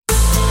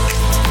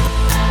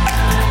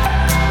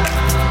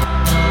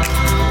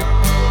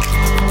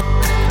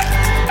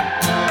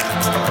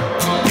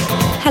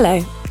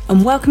Hello,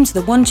 and welcome to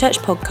the One Church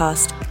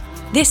podcast.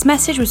 This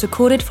message was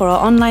recorded for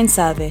our online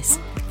service.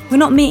 We're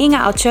not meeting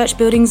at our church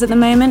buildings at the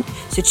moment,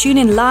 so tune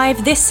in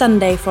live this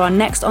Sunday for our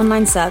next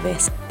online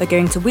service by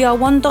going to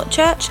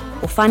weareone.church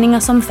or finding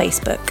us on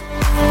Facebook.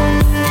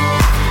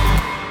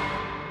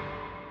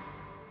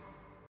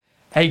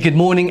 Hey, good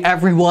morning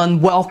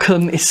everyone.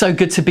 Welcome. It's so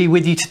good to be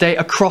with you today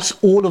across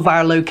all of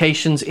our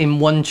locations in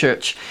One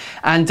Church.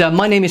 And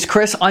my name is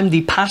Chris. I'm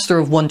the pastor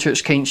of One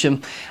Church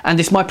Keynsham,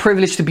 and it's my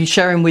privilege to be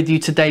sharing with you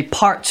today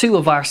part 2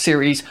 of our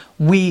series,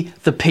 We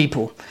the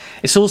People.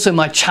 It's also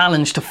my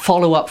challenge to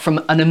follow up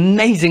from an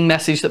amazing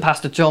message that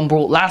Pastor John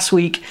brought last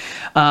week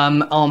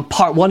on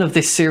part 1 of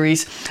this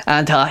series.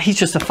 And he's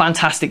just a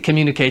fantastic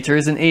communicator,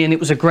 isn't he? And it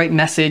was a great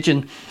message.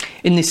 And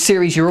in this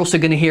series, you're also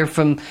going to hear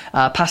from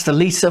Pastor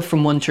Lisa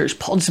from One Church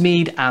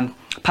Podsmead and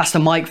Pastor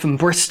Mike from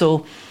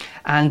Bristol.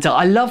 And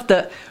I love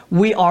that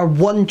we are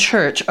one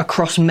church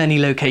across many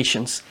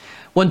locations.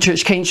 One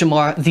Church Keynsham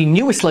are the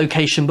newest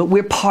location, but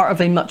we're part of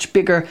a much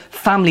bigger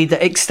family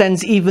that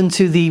extends even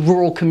to the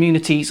rural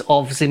communities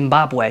of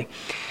Zimbabwe.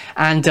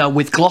 And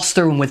with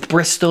Gloucester and with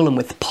Bristol and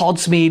with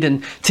Podsmead,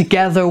 and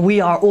together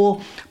we are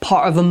all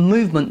part of a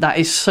movement that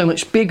is so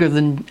much bigger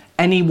than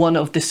any one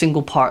of the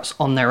single parts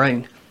on their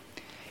own.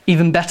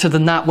 Even better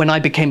than that, when I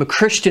became a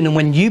Christian and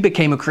when you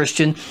became a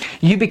Christian,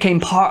 you became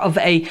part of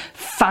a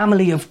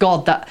family of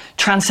God that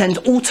transcends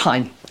all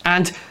time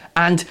and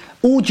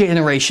all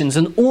generations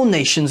and all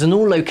nations and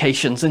all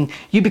locations. And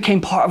you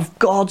became part of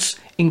God's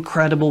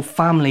incredible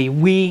family,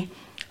 we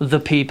the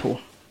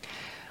people.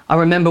 I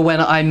remember when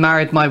I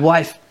married my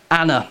wife,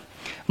 Anna,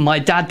 my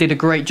dad did a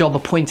great job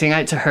of pointing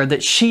out to her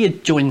that she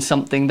had joined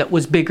something that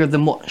was bigger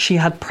than what she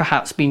had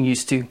perhaps been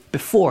used to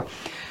before.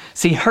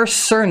 See, her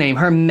surname,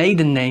 her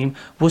maiden name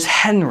was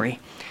Henry.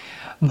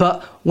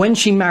 But when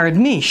she married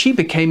me, she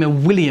became a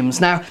Williams.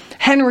 Now,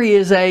 Henry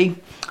is a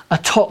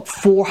top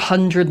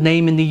 400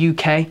 name in the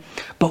UK,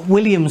 but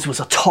Williams was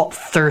a top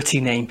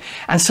 30 name.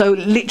 And so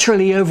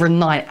literally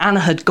overnight, Anna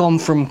had gone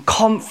from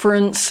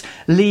Conference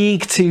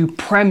League to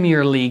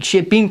Premier League. She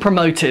had been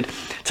promoted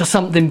to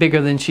something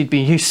bigger than she'd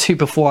been used to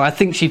before. I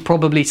think she'd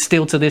probably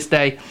still to this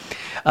day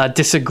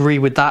disagree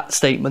with that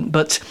statement.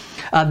 But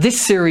this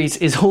series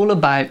is all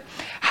about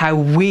how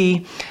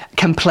we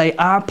can play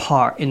our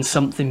part in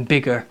something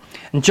bigger.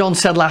 And John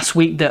said last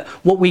week that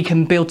what we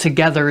can build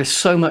together is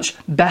so much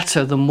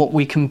better than what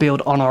we can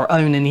build on our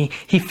own. And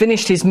he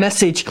finished his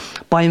message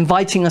by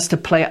inviting us to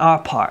play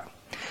our part,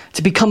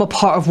 to become a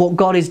part of what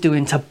God is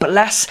doing, to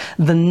bless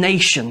the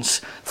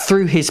nations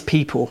through his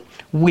people,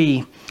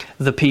 we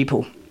the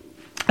people.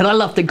 And I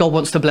love that God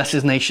wants to bless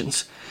his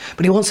nations,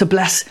 but he wants to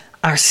bless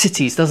our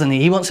cities, doesn't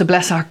he? He wants to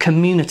bless our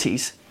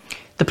communities,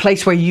 the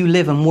place where you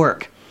live and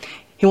work.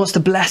 He wants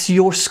to bless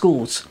your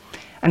schools,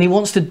 and he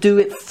wants to do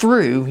it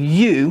through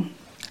you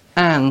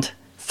and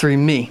through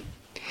me.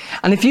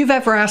 And if you've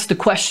ever asked the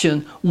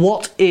question,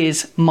 what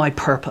is my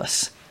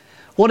purpose?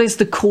 What is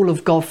the call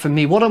of God for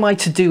me? What am I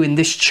to do in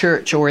this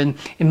church or in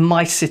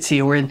my city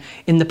or in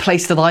the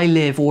place that I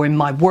live or in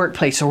my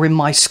workplace or in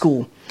my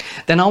school?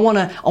 Then I want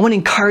to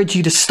encourage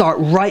you to start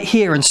right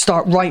here and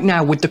start right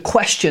now with the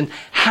question,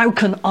 how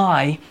can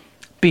I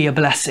be a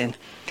blessing?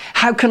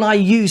 How can I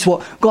use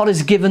what God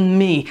has given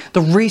me,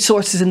 the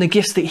resources and the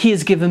gifts that he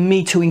has given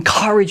me to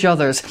encourage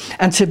others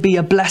and to be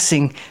a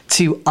blessing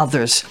to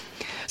others?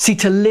 See,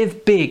 to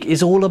live big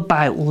is all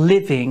about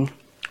living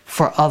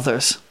for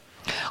others.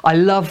 I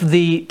love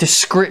the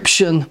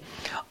description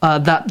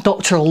that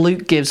Dr.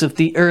 Luke gives of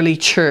the early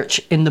church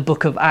in the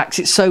book of Acts.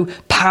 It's so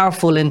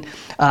powerful and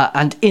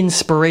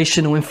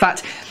inspirational. In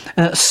fact,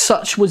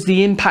 such was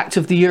the impact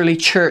of the early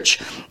church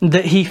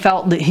that he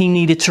felt that he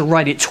needed to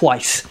write it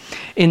twice,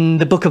 in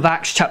the book of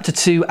Acts chapter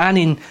 2 and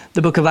in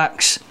the book of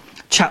Acts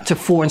chapter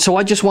 4. And so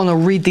I just want to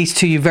read these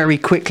to you very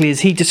quickly as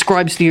he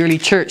describes the early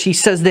church. He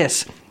says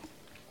this.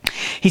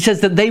 He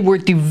says that they were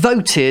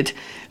devoted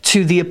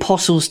to the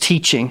apostles'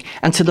 teaching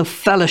and to the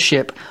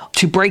fellowship,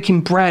 to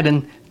breaking bread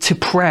and to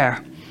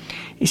prayer.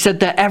 He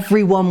said that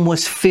everyone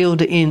was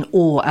filled in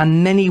awe,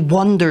 and many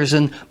wonders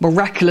and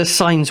miraculous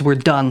signs were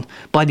done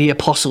by the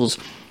apostles.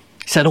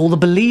 He said all the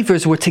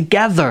believers were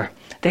together.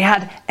 They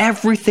had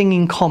everything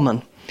in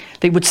common.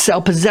 They would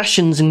sell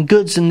possessions and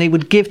goods, and they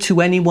would give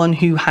to anyone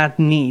who had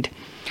need.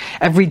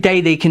 Every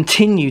day they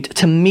continued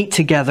to meet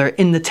together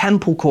in the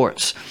temple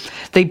courts.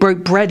 They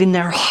broke bread in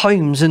their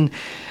homes, and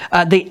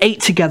they ate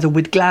together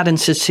with glad and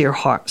sincere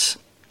hearts.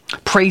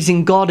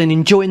 Praising God and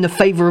enjoying the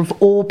favor of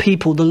all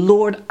people, the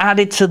Lord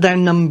added to their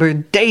number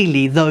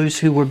daily those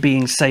who were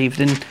being saved.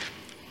 And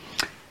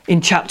in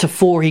chapter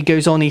 4, he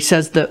goes on, he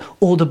says that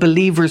all the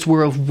believers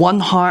were of one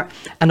heart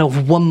and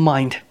of one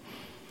mind.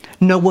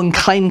 No one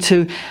claimed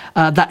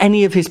that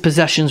any of his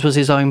possessions was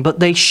his own, but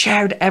they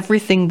shared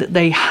everything that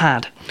they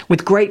had.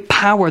 With great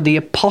power, the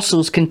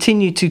apostles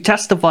continued to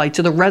testify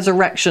to the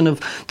resurrection of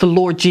the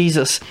Lord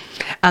Jesus,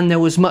 and there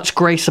was much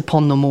grace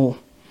upon them all.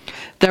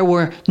 There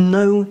were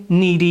no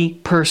needy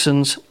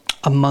persons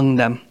among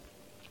them.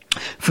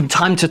 From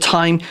time to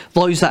time,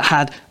 those that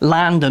had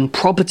land and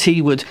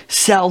property would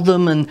sell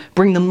them and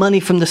bring the money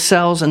from the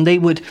sales, and they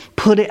would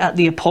put it at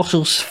the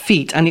apostles'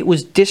 feet, and it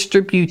was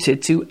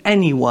distributed to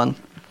anyone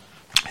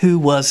who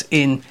was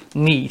in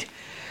need.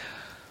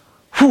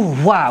 Whew,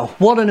 wow,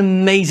 what an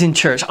amazing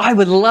church. I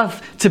would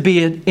love to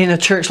be in a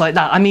church like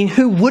that. I mean,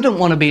 who wouldn't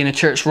want to be in a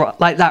church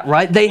like that,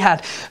 right? They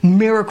had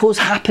miracles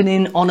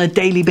happening on a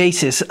daily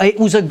basis. It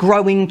was a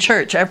growing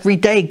church. Every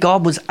day,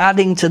 God was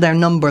adding to their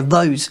number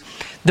those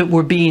that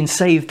were being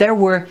saved. There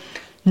were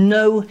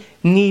no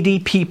needy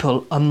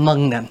people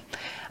among them.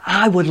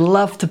 I would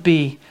love to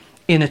be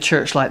in a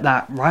church like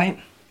that, right?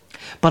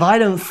 But I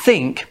don't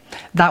think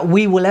that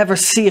we will ever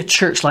see a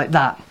church like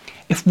that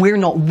if we're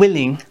not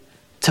willing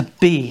to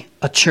be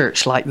a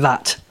church like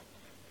that.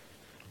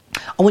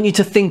 I want you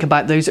to think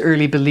about those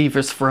early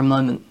believers for a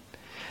moment.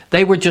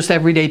 They were just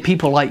everyday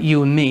people like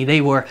you and me.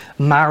 They were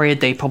married.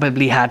 They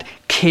probably had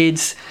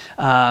kids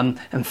and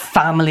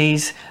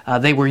families.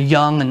 They were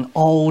young and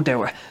old. There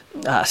were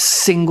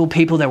single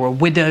people. There were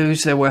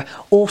widows. There were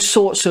all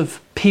sorts of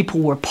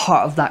people were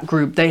part of that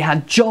group. They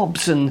had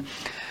jobs and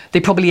they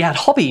probably had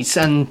hobbies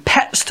and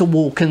pets to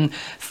walk and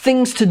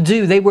things to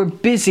do. They were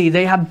busy.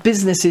 They had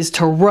businesses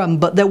to run.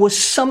 But there was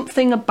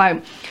something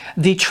about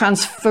the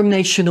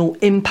transformational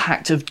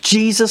impact of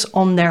Jesus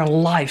on their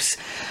lives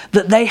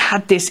that they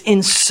had this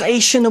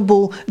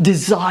insatiable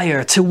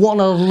desire to want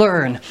to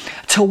learn,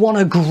 to want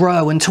to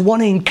grow, and to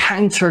want to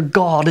encounter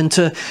God, and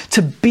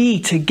to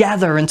be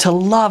together and to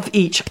love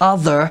each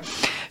other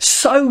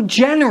so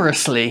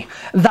generously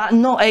that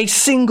not a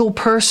single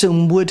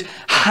person would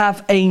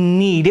have a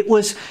need. It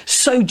was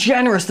so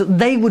generous that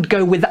they would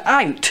go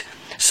without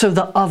so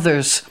that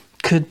others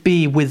could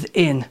be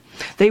within.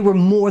 They were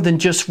more than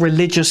just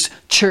religious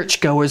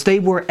churchgoers. They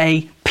were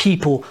a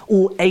people,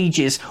 all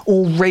ages,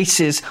 all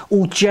races,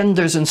 all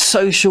genders and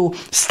social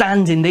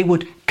standing. They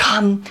would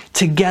come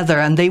together,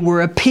 and they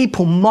were a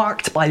people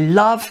marked by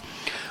love,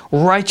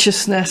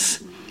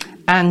 righteousness,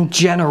 and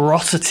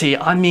generosity.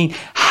 I mean,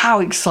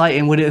 how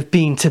exciting would it have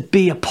been to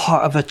be a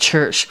part of a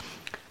church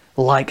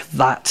like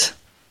that?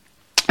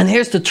 And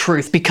here's the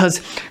truth,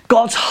 because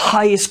God's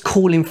highest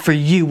calling for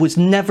you was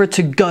never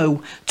to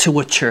go to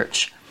a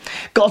church.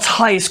 God's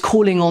highest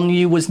calling on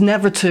you was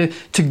never to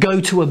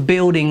go to a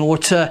building or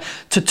to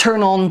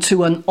turn on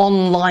to an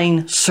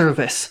online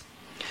service.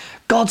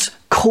 God's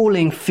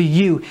calling for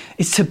you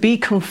is to be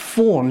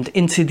conformed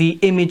into the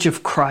image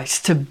of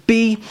Christ, to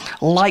be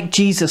like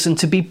Jesus and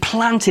to be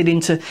planted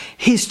into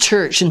his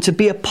church and to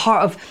be a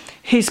part of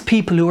his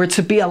people who are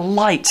to be a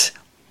light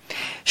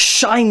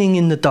shining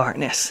in the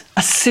darkness,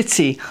 a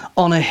city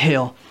on a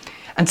hill,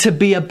 and to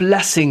be a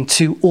blessing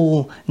to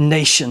all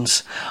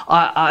nations.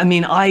 I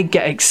mean, I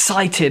get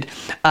excited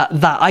at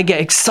that. I get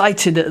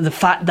excited at the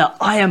fact that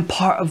I am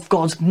part of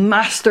God's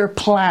master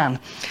plan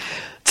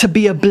to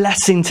be a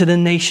blessing to the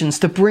nations,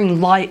 to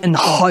bring light and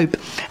hope,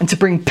 and to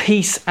bring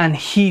peace and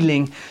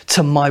healing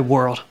to my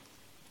world.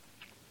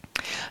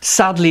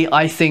 Sadly,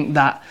 I think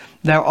that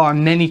there are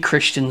many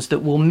Christians that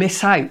will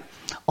miss out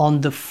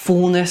on the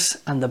fullness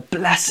and the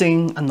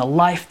blessing and the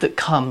life that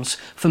comes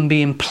from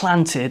being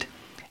planted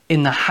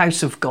in the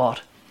house of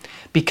God,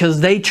 because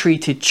they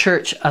treated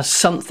church as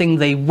something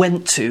they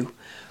went to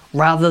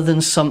rather than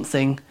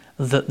something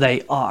that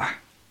they are.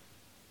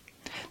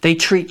 They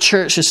treat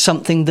church as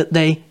something that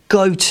they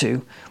go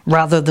to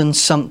rather than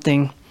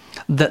something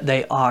that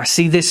they are.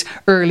 See, this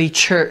early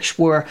church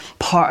were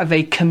part of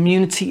a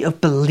community of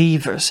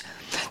believers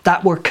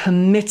that were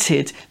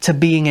committed to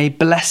being a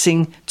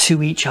blessing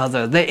to each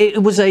other.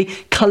 It was a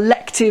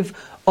collective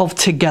of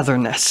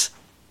togetherness.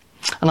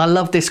 And I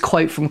love this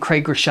quote from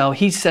Craig Rochelle.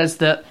 He says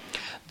that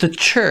the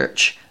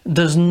church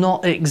does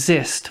not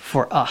exist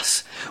for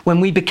us. When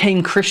we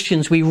became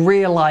Christians, we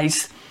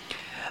realized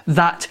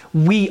that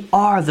we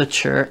are the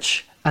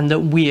church and that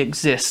we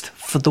exist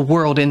for the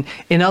world.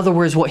 In other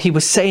words, what he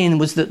was saying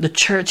was that the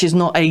church is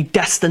not a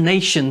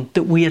destination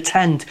that we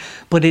attend,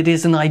 but it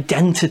is an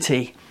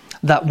identity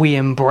that we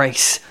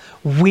embrace.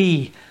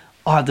 We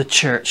are the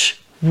church.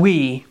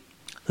 We,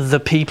 the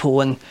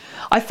people. And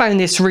I found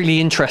this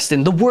really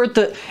interesting. The word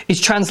that is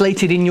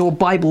translated in your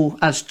Bible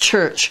as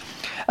church,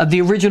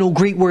 the original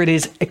Greek word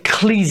is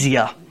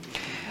ecclesia.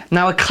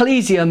 Now,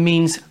 ecclesia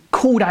means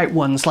called out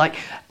ones, like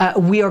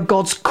we are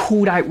God's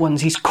called out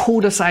ones. He's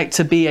called us out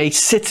to be a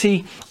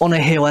city on a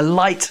hill, a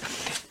light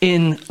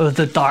in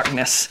the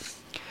darkness.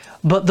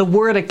 But the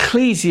word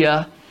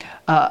ecclesia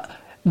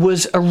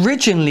was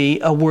originally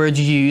a word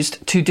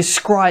used to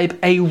describe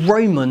a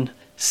Roman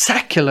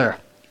secular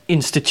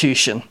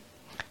institution.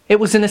 It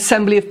was an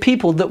assembly of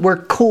people that were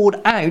called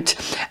out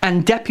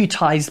and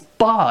deputized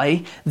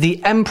by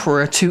the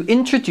emperor to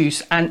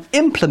introduce and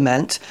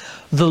implement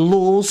the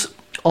laws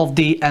of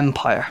the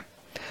empire.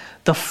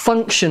 The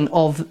function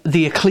of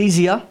the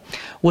ecclesia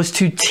was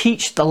to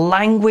teach the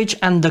language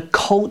and the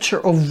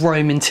culture of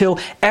Rome until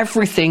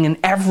everything and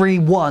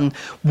everyone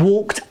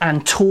walked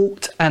and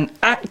talked and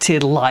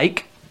acted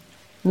like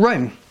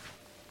Rome.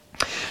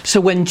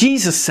 So when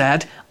Jesus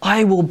said,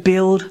 "I will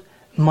build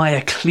my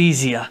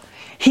ecclesia,"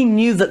 he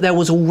knew that there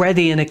was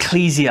already an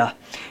ecclesia.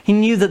 He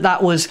knew that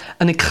that was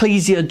an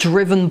ecclesia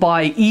driven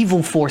by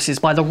evil forces,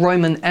 by the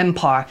Roman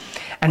Empire.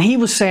 And he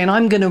was saying,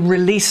 I'm going to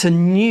release a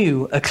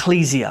new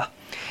ecclesia.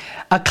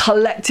 A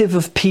collective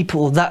of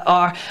people that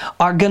are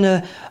going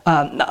to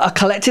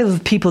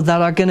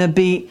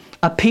be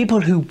a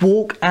people who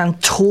walk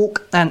and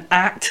talk and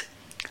act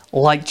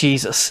like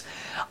Jesus.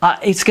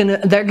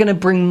 They're going to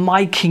bring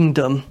my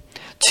kingdom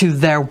to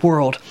their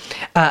world,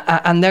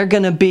 and they're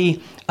going to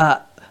be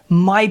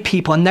my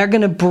people, and they're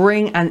going to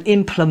bring and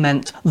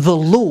implement the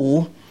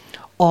law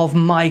of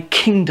my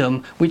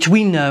kingdom, which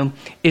we know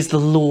is the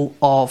law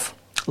of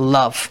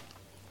love.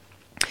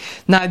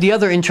 Now, the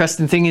other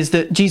interesting thing is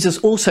that Jesus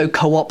also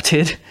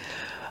co-opted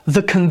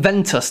the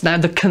conventus. Now,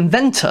 the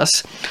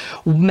conventus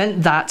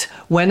meant that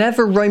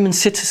whenever Roman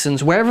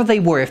citizens, wherever they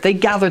were, if they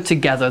gathered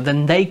together,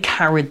 then they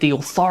carried the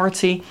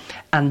authority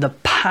and the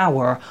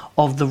power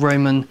of the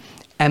Roman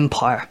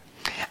Empire.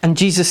 And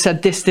Jesus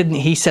said this, didn't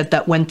he? He said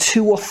that when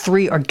 2 or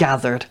 3 are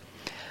gathered,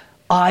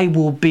 I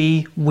will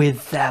be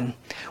with them.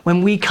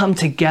 When we come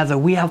together,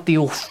 we have the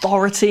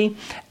authority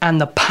and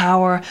the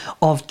power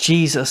of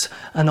Jesus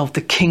and of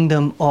the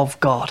kingdom of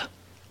God.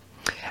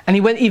 And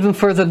he went even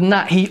further than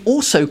that. He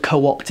also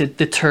co-opted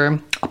the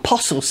term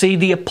apostle. See,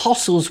 the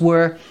apostles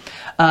were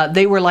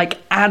like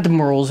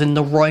admirals in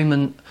the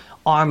Roman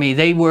army.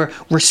 They were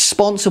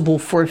responsible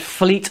for a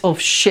fleet of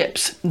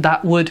ships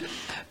that would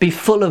be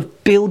full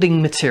of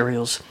building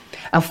materials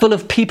and full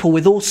of people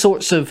with all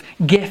sorts of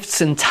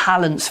gifts and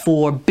talents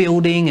for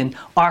building and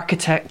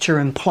architecture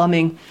and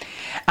plumbing.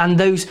 And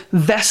those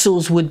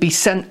vessels would be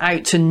sent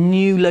out to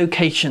new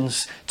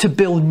locations to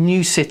build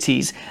new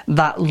cities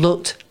that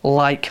looked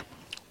like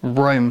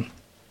Rome.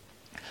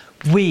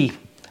 We,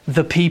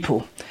 the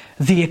people,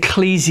 the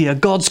ecclesia,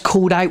 God's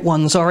called out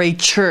ones, are a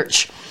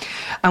church,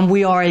 and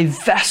we are a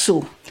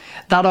vessel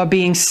that are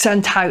being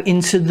sent out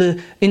into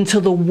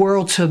the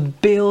world to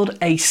build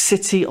a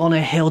city on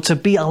a hill, to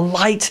be a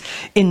light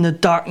in the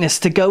darkness,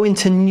 to go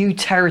into new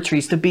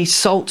territories, to be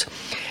salt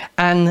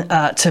and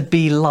to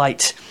be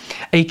light.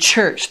 A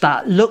church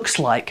that looks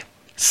like,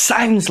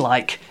 sounds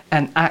like,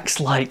 and acts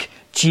like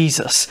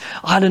Jesus.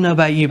 I don't know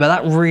about you, but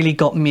that really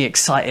got me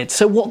excited.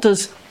 So what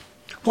does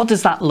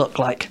that look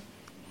like?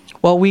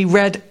 Well,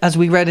 as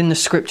we read in the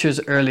scriptures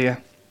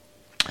earlier,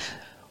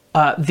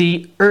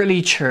 the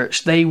early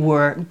church, they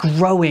were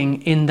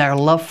growing in their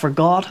love for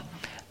God,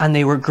 and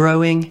they were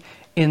growing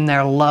in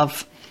their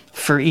love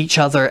for each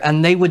other.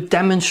 And they would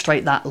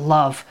demonstrate that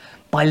love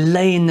by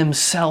laying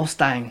themselves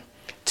down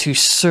to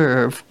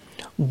serve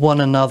one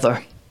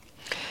another.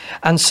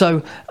 And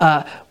so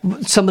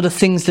some of the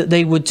things that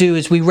they would do,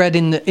 as we read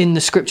in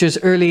the scriptures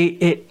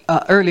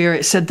earlier,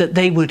 it said that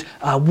they would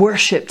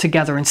worship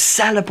together and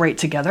celebrate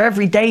together.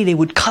 Every day they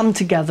would come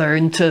together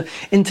into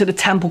the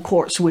temple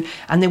courts,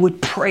 and they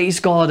would praise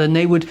God, and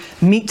they would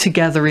meet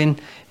together in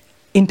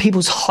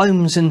people's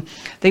homes, and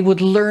they would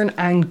learn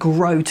and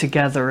grow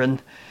together.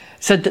 And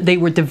said that they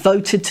were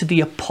devoted to the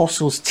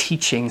apostles'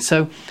 teaching.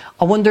 So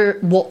I wonder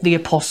what the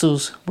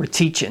apostles were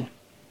teaching.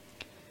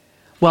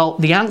 Well,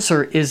 the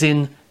answer is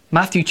in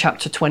Matthew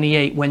chapter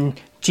 28, when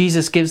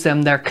Jesus gives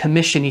them their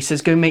commission. He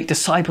says, go make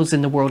disciples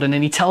in the world. And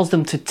then he tells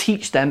them to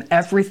teach them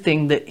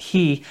everything that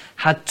he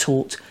had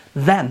taught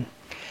them.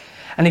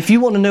 And if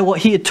you want to know what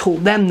he had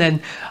taught them,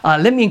 then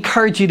let me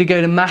encourage you to go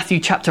to Matthew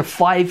chapter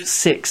 5,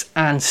 6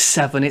 and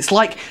 7. It's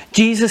like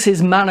Jesus'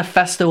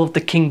 manifesto of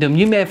the kingdom.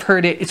 You may have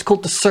heard it. It's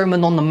called the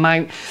Sermon on the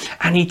Mount.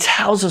 And he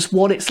tells us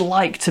what it's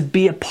like to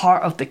be a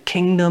part of the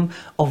kingdom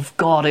of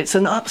God. It's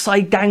an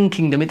upside down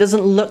kingdom. It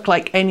doesn't look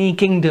like any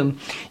kingdom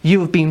you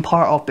have been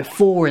part of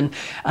before. And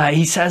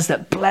he says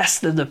that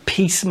blessed are the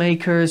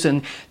peacemakers,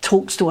 and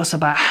talks to us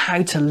about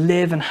how to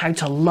live and how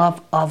to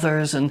love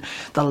others. And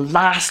the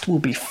last will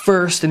be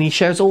first. And he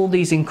shares all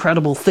these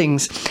incredible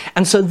things.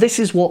 And so this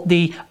is what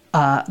the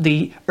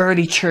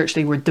early church,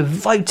 they were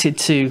devoted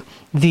to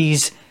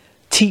these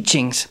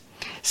teachings.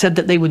 Said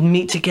that they would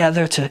meet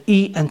together to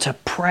eat and to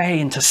pray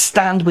and to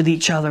stand with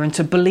each other and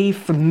to believe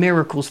for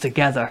miracles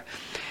together.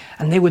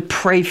 And they would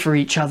pray for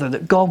each other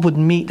that God would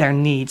meet their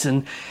needs,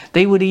 and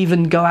they would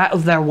even go out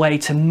of their way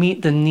to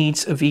meet the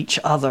needs of each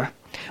other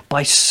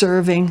by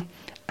serving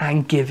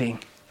and giving.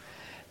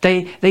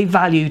 They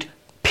valued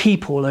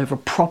people over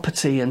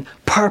property and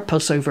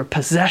purpose over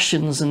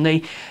possessions, and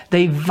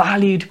they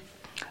valued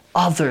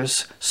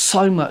others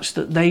so much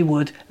that they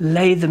would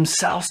lay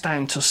themselves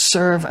down to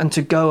serve and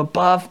to go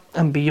above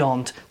and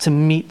beyond to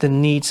meet the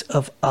needs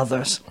of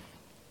others.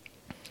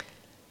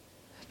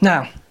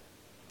 Now,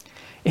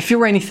 if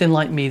you're anything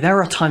like me,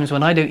 there are times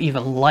when I don't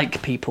even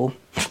like people,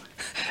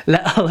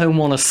 let alone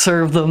want to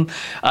serve them,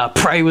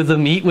 pray with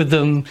them, eat with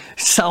them,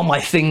 sell my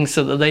things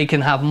so that they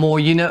can have more.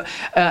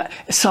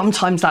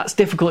 Sometimes that's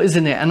difficult,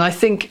 isn't it? And I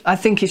think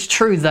it's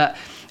true that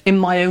in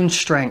my own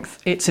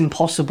strength, it's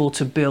impossible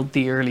to build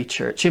the early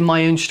church. In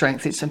my own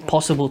strength, it's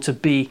impossible to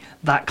be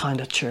that kind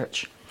of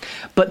church.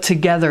 But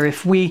together,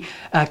 if we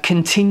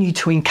continue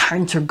to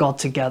encounter God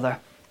together,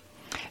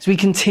 as we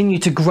continue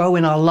to grow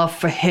in our love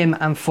for Him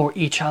and for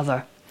each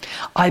other,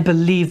 I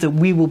believe that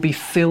we will be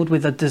filled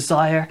with a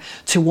desire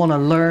to want to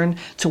learn,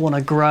 to want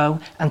to grow,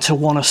 and to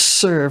want to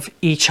serve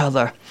each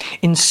other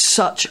in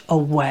such a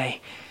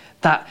way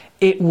that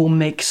it will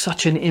make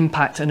such an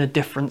impact and a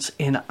difference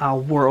in our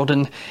world.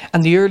 And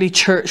the early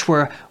church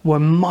were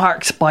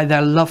marked by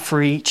their love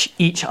for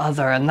each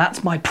other. And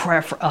that's my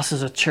prayer for us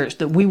as a church,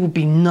 that we will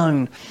be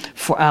known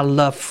for our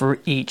love for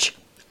each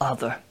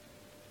other.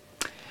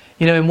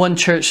 You know, in One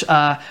Church,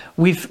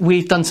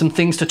 we've done some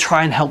things to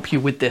try and help you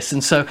with this.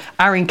 And so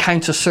our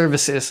encounter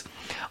services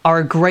are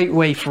a great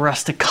way for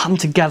us to come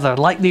together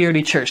like the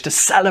early church, to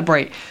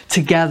celebrate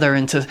together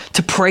and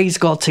to praise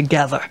God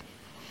together.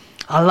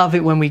 I love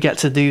it when we get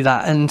to do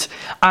that. And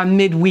our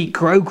midweek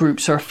grow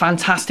groups are a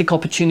fantastic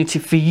opportunity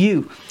for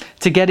you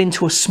to get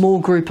into a small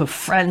group of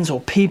friends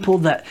or people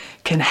that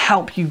can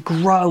help you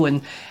grow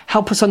and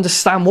help us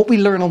understand what we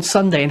learn on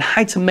Sunday and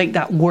how to make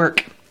that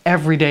work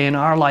every day in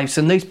our lives.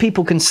 And those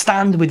people can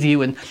stand with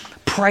you and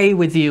pray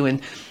with you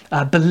and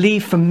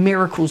believe for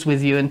miracles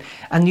with you,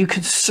 and you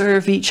can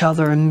serve each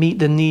other and meet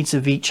the needs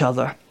of each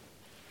other.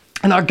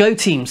 And our Go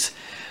Teams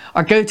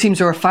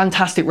are a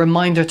fantastic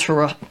reminder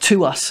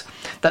to us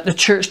that the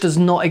church does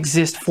not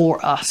exist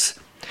for us,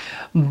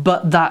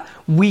 but that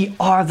we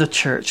are the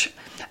church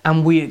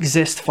and we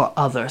exist for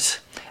others.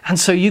 And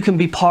so you can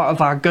be part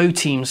of our Go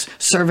Teams,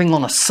 serving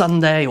on a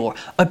Sunday or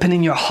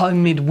opening your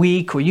home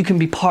midweek, or you can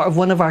be part of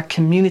one of our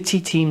community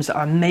teams that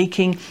are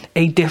making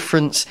a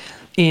difference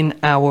in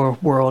our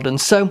world.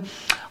 And so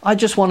I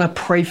just want to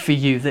pray for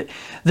you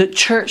that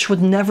church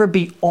would never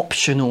be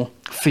optional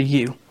for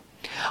you.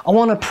 I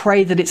want to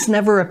pray that it's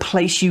never a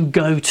place you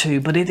go to,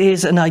 but it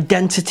is an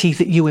identity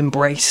that you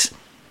embrace.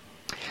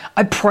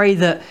 I pray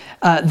that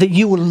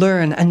you will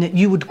learn and that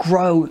you would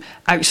grow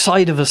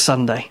outside of a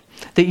Sunday,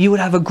 that you would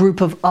have a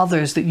group of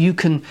others that you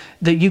can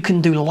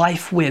do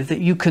life with, that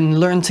you can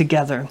learn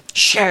together,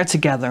 share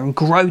together, and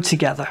grow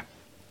together.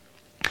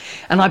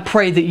 And I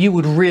pray that you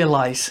would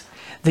realize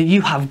that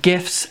you have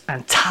gifts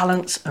and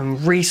talents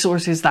and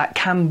resources that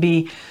can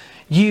be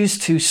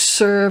used to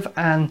serve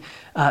and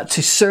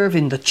to serve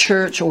in the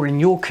church or in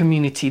your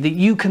community, that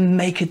you can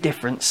make a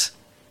difference,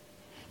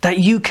 that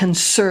you can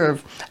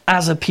serve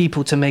as a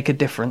people to make a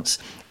difference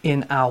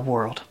in our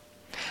world.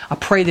 I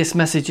pray this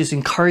message has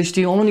encouraged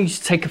you. I want you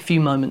to take a few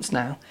moments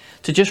now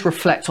to just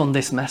reflect on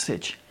this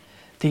message,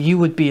 that you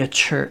would be a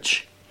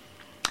church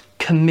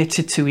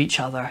committed to each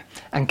other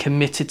and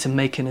committed to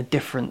making a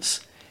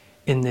difference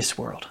in this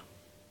world.